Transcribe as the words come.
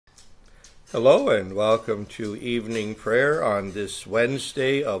Hello and welcome to evening prayer on this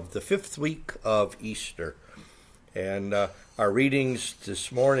Wednesday of the fifth week of Easter. And our readings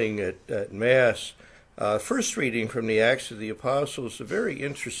this morning at Mass, first reading from the Acts of the Apostles, a very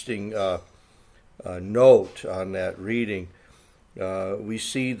interesting note on that reading. We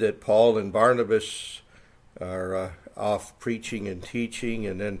see that Paul and Barnabas are off preaching and teaching,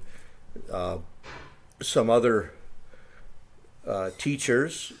 and then some other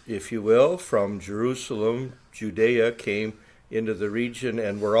teachers, if you will, from Jerusalem, Judea, came into the region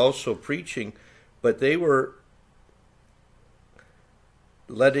and were also preaching, but they were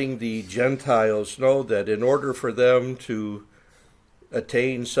letting the Gentiles know that in order for them to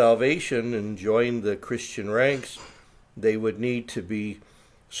attain salvation and join the Christian ranks, they would need to be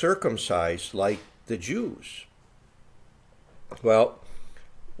circumcised like the Jews. Well,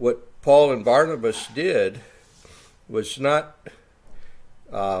 what Paul and Barnabas did was not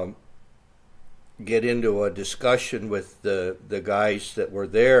get into a discussion with the guys that were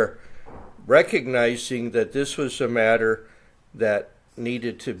there, recognizing that this was a matter that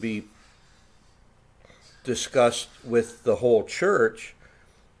needed to be discussed with the whole church,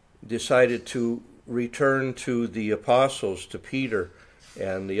 decided to return to the apostles, to Peter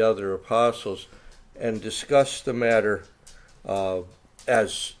and the other apostles, and discuss the matter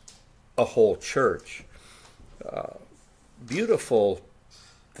as a whole church. Beautiful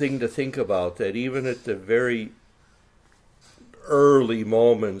thing to think about, that even at the very early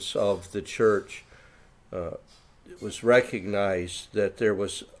moments of the church, it was recognized that there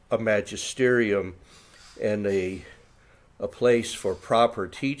was a magisterium and a place for proper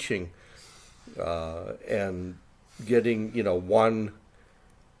teaching and getting, one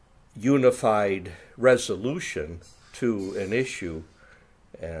unified resolution to an issue.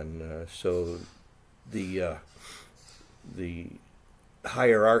 And so the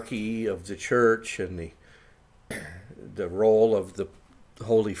hierarchy of the church and the role of the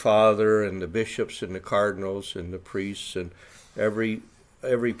Holy Father and the bishops and the cardinals and the priests and every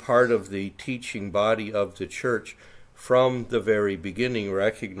part of the teaching body of the church from the very beginning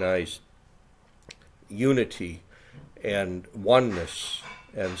recognized unity and oneness.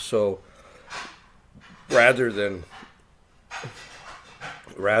 And so rather than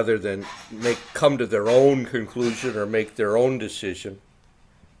come to their own conclusion or make their own decision,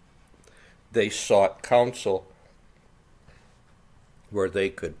 they sought counsel where they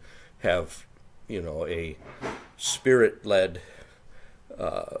could have, a Spirit-led,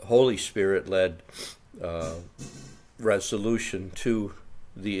 Holy Spirit-led resolution to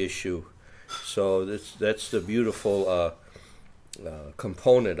the issue. So that's the beautiful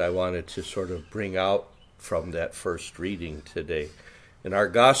component I wanted to sort of bring out from that first reading today. In our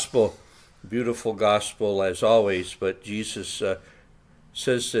gospel, beautiful gospel as always, but Jesus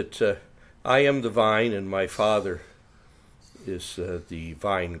says that I am the vine and my Father is the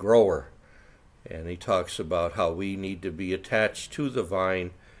vine grower. And he talks about how we need to be attached to the vine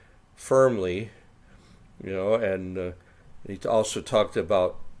firmly, and he also talked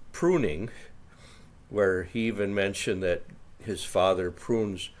about pruning, where he even mentioned that his Father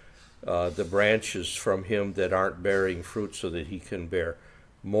prunes the branches from him that aren't bearing fruit so that he can bear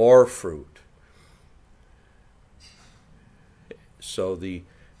more fruit. So the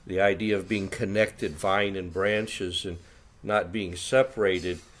idea of being connected, vine and branches, and not being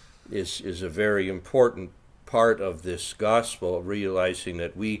separated is a very important part of this gospel, realizing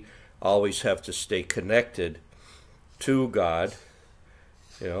that we always have to stay connected to God,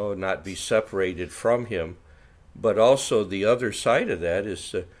 not be separated from him. But also the other side of that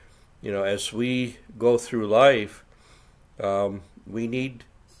is as we go through life, we need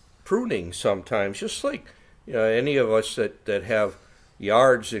pruning sometimes, just like any of us that have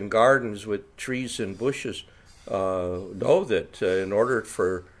yards and gardens with trees and bushes know that in order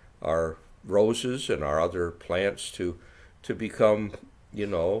for our roses and our other plants to become,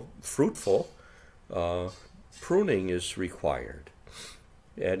 fruitful, pruning is required.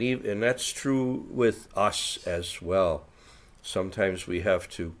 And that's true with us as well. Sometimes we have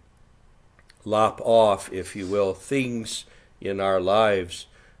to lop off, if you will, things in our lives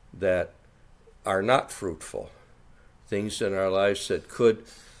that are not fruitful, things in our lives that could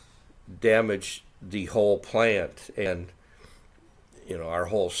damage the whole plant and our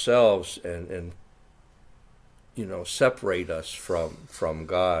whole selves and separate us from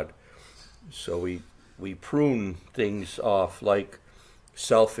God. So we prune things off like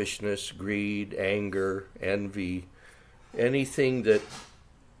selfishness, greed, anger, envy, anything that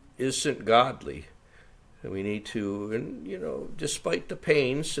isn't godly. We need to, and despite the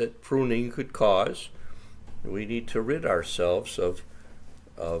pains that pruning could cause, we need to rid ourselves of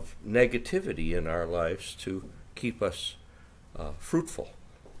of negativity in our lives to keep us fruitful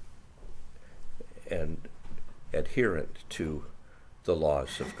and adherent to the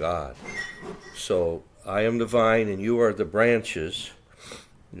laws of God. So I am the vine and you are the branches,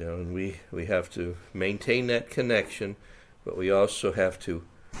 and we have to maintain that connection, but we also have to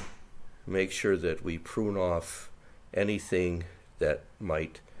make sure that we prune off anything that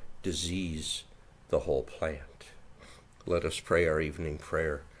might disease the whole plant. Let us pray our evening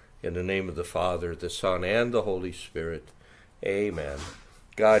prayer. In the name of the Father, the Son, and the Holy Spirit. Amen.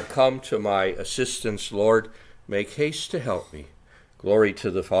 God, come to my assistance, Lord. Make haste to help me. Glory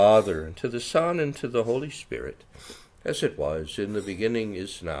to the Father, and to the Son, and to the Holy Spirit, as it was in the beginning,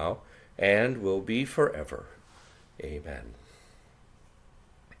 is now, and will be forever. Amen.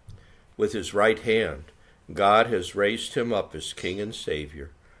 With his right hand, God has raised him up as King and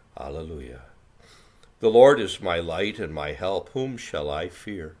Savior. Alleluia. The Lord is my light and my help. Whom shall I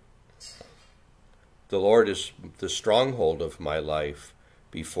fear? The Lord is the stronghold of my life.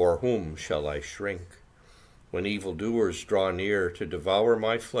 Before whom shall I shrink? When evildoers draw near to devour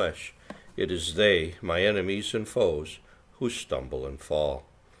my flesh, it is they, my enemies and foes, who stumble and fall.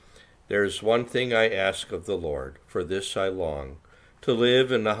 There is one thing I ask of the Lord, for this I long, to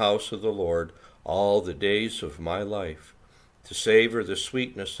live in the house of the Lord all the days of my life, to savor the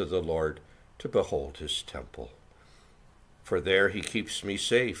sweetness of the Lord, to behold his temple. For there he keeps me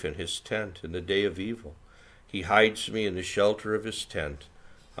safe in his tent in the day of evil. He hides me in the shelter of his tent.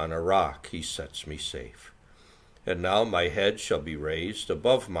 On a rock he sets me safe. And now my head shall be raised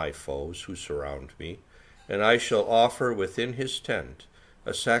above my foes who surround me, and I shall offer within his tent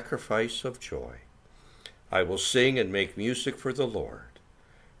a sacrifice of joy. I will sing and make music for the Lord.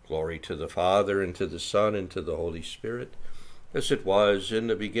 Glory to the Father, and to the Son, and to the Holy Spirit, as it was in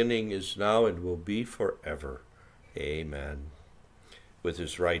the beginning, is now, and will be forever. Amen. With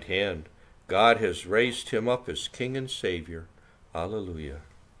his right hand, God has raised him up as King and Savior. Alleluia.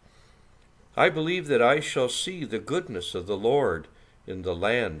 I believe that I shall see the goodness of the Lord in the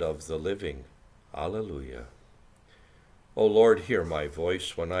land of the living. Alleluia. O Lord, hear my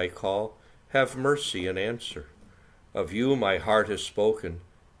voice when I call. Have mercy and answer. Of you my heart has spoken.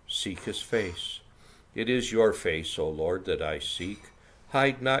 Seek his face. It is your face, O Lord, that I seek.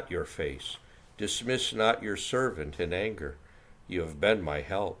 Hide not your face. Dismiss not your servant in anger. You have been my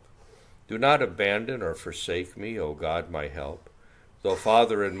help. Do not abandon or forsake me, O God, my help. Though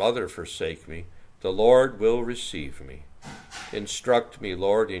father and mother forsake me, the Lord will receive me. Instruct me,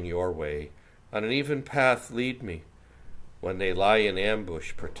 Lord, in your way. On an even path lead me. When they lie in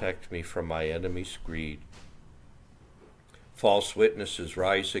ambush, protect me from my enemy's greed. False witnesses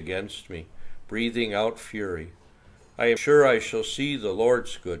rise against me, breathing out fury. I am sure I shall see the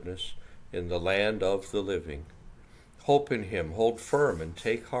Lord's goodness in the land of the living. Hope in him, hold firm and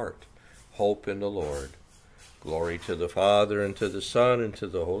take heart. Hope in the Lord. Glory to the Father, and to the Son, and to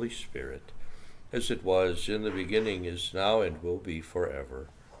the Holy Spirit, as it was in the beginning, is now, and will be forever.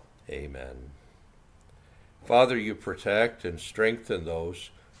 Amen. Father, you protect and strengthen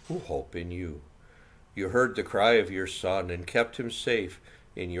those who hope in you. You heard the cry of your Son and kept him safe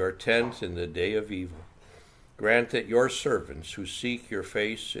in your tent in the day of evil. Grant that your servants who seek your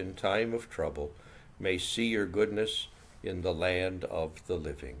face in time of trouble may see your goodness in the land of the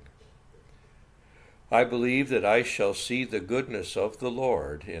living. I believe that I shall see the goodness of the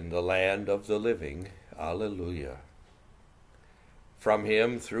Lord in the land of the living. Alleluia. From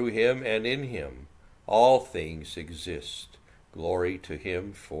him, through him, and in him, all things exist. Glory to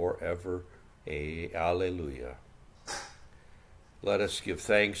him forever. Alleluia. Let us give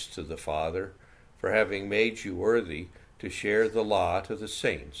thanks to the Father for having made you worthy to share the lot of the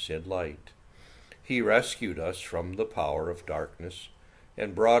saints in light. He rescued us from the power of darkness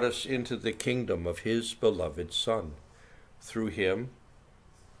and brought us into the kingdom of his beloved Son. Through him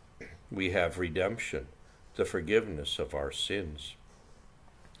we have redemption, the forgiveness of our sins.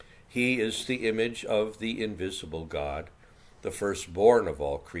 He is the image of the invisible God, the firstborn of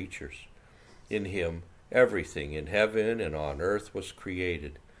all creatures. In him everything in heaven and on earth was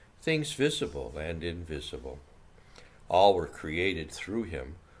created, things visible and invisible. All were created through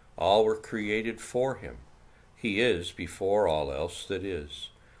him, all were created for him. He is before all else that is.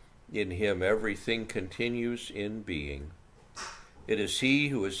 In him everything continues in being. It is he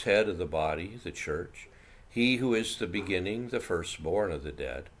who is head of the body, the church, he who is the beginning, the firstborn of the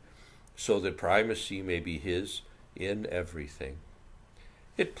dead, so that primacy may be his in everything.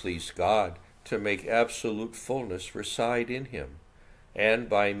 It pleased God to make absolute fullness reside in him, and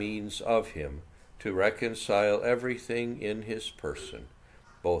by means of him to reconcile everything in his person,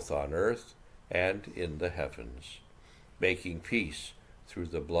 both on earth and in the heavens, making peace through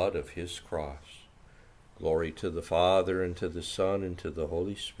the blood of his cross. Glory to the Father, and to the Son, and to the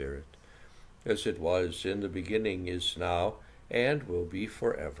Holy Spirit, as it was in the beginning, is now, and will be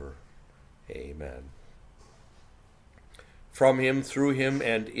forever. Amen. From him, through him,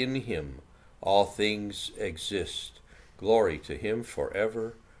 and in him, all things exist. Glory to him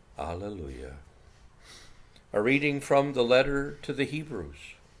forever. Alleluia. A reading from the letter to the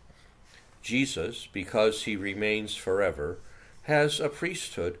Hebrews. Jesus, because he remains forever, has a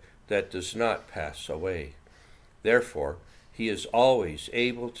priesthood that does not pass away. Therefore, he is always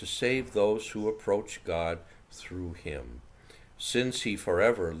able to save those who approach God through him, since he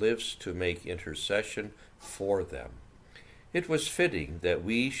forever lives to make intercession for them. It was fitting that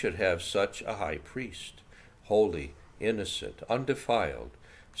we should have such a high priest, holy, innocent, undefiled,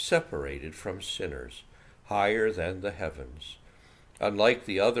 separated from sinners, higher than the heavens. Unlike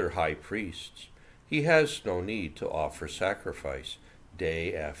the other high priests, he has no need to offer sacrifice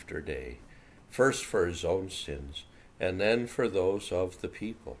day after day, first for his own sins, and then for those of the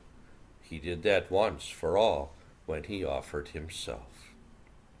people. He did that once for all when he offered himself.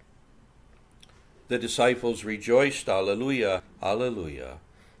 The disciples rejoiced, Alleluia, Alleluia.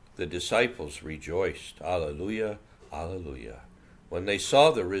 The disciples rejoiced, Alleluia, Alleluia, when they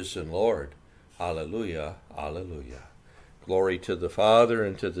saw the risen Lord. Alleluia, Alleluia. Glory to the Father,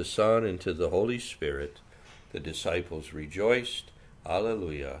 and to the Son, and to the Holy Spirit. The disciples rejoiced,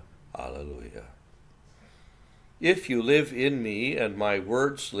 Alleluia, Alleluia. If you live in me, and my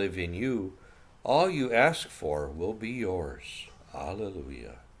words live in you, all you ask for will be yours.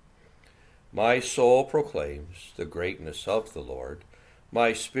 Alleluia. My soul proclaims the greatness of the Lord.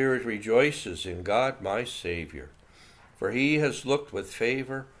 My spirit rejoices in God my Savior, for he has looked with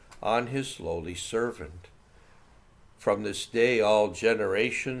favor on his lowly servant. From this day all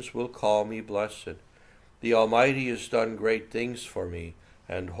generations will call me blessed. The Almighty has done great things for me,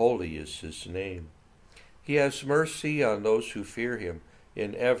 and holy is his name. He has mercy on those who fear him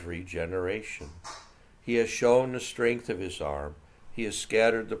in every generation. He has shown the strength of his arm. He has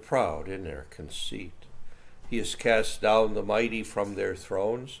scattered the proud in their conceit. He has cast down the mighty from their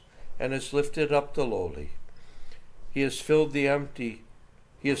thrones, and has lifted up the lowly. He has filled the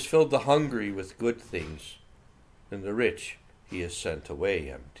hungry with good things, and the rich he has sent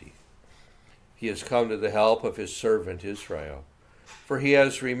away empty. He has come to the help of his servant Israel, for he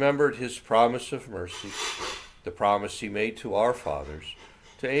has remembered his promise of mercy, the promise he made to our fathers,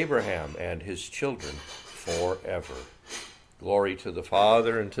 to Abraham and his children forever. Glory to the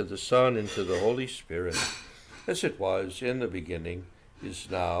Father, and to the Son, and to the Holy Spirit, as it was in the beginning, is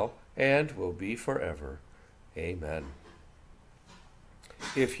now, and will be forever. Amen.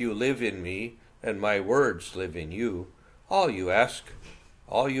 If you live in me, and my words live in you, all you ask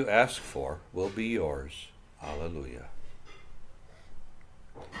for will be yours. Alleluia.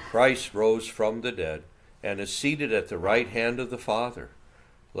 Christ rose from the dead, and is seated at the right hand of the Father.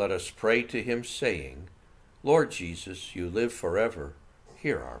 Let us pray to him, saying, Lord Jesus, you live forever.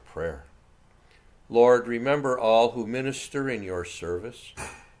 Hear our prayer. Lord, remember all who minister in your service.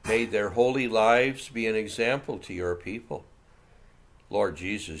 May their holy lives be an example to your people. Lord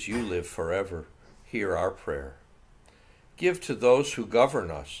Jesus, you live forever. Hear our prayer. Give to those who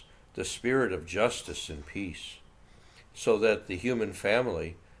govern us the spirit of justice and peace, so that the human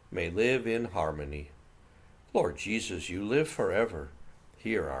family may live in harmony. Lord Jesus, you live forever.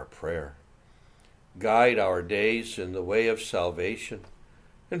 Hear our prayer. Guide our days in the way of salvation,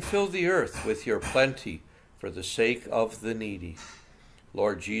 and fill the earth with your plenty for the sake of the needy.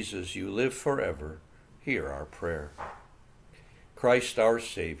 Lord Jesus, you live forever. Hear our prayer. Christ our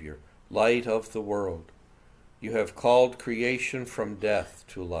Savior, light of the world, you have called creation from death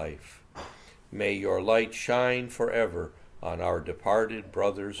to life. May your light shine forever on our departed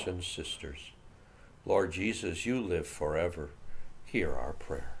brothers and sisters. Lord Jesus, you live forever. Hear our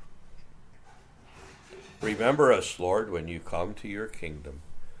prayer. Remember us, Lord, when you come to your kingdom,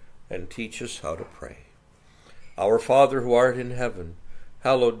 and teach us how to pray. Our Father who art in heaven,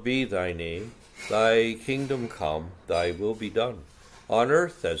 hallowed be thy name. Thy kingdom come, thy will be done, on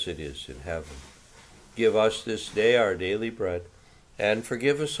earth as it is in heaven. Give us this day our daily bread, and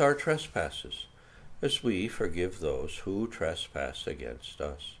forgive us our trespasses, as we forgive those who trespass against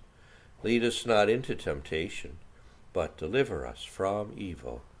us. Lead us not into temptation, but deliver us from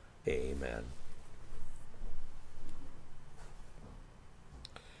evil. Amen.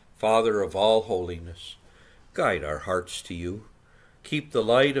 Father of all holiness, guide our hearts to you. Keep in the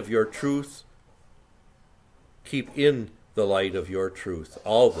light of your truth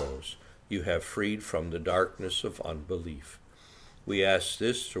all those you have freed from the darkness of unbelief. We ask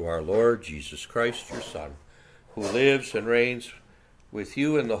this through our Lord Jesus Christ, your Son, who lives and reigns with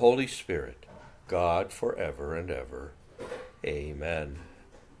you and the Holy Spirit, God forever and ever. Amen.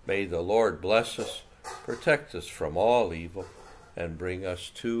 May the Lord bless us, protect us from all evil, and bring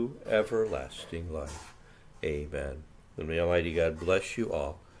us to everlasting life. Amen. And may Almighty God bless you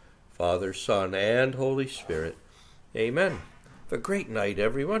all, Father, Son, and Holy Spirit. Amen. Have a great night,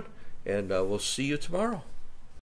 everyone, and we'll see you tomorrow.